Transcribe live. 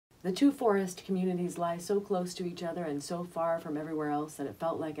The two forest communities lie so close to each other and so far from everywhere else that it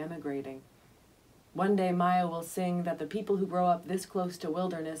felt like emigrating. One day Maya will sing that the people who grow up this close to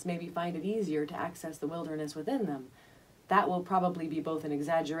wilderness maybe find it easier to access the wilderness within them. That will probably be both an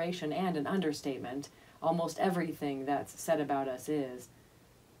exaggeration and an understatement. Almost everything that's said about us is.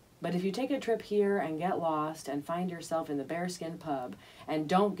 But if you take a trip here and get lost and find yourself in the Bearskin pub and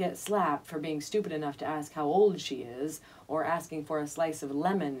don't get slapped for being stupid enough to ask how old she is or asking for a slice of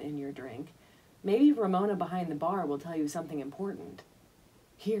lemon in your drink, maybe Ramona behind the bar will tell you something important.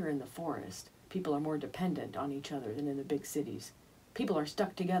 Here in the forest, people are more dependent on each other than in the big cities. People are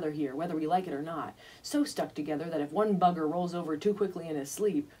stuck together here, whether we like it or not. So stuck together that if one bugger rolls over too quickly in his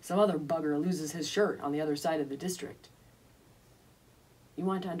sleep, some other bugger loses his shirt on the other side of the district. You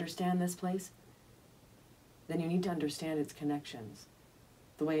want to understand this place? Then you need to understand its connections.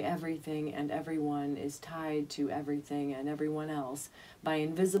 The way everything and everyone is tied to everything and everyone else by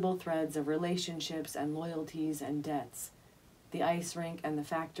invisible threads of relationships and loyalties and debts. The ice rink and the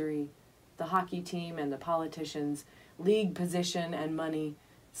factory, the hockey team and the politicians, league position and money,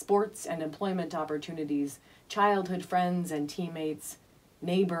 sports and employment opportunities, childhood friends and teammates,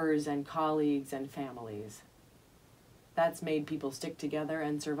 neighbors and colleagues and families. That's made people stick together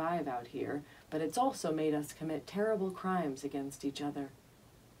and survive out here, but it's also made us commit terrible crimes against each other.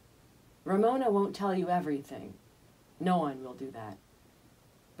 Ramona won't tell you everything. No one will do that.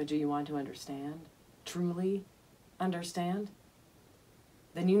 But do you want to understand? Truly understand?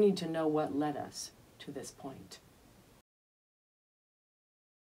 Then you need to know what led us to this point.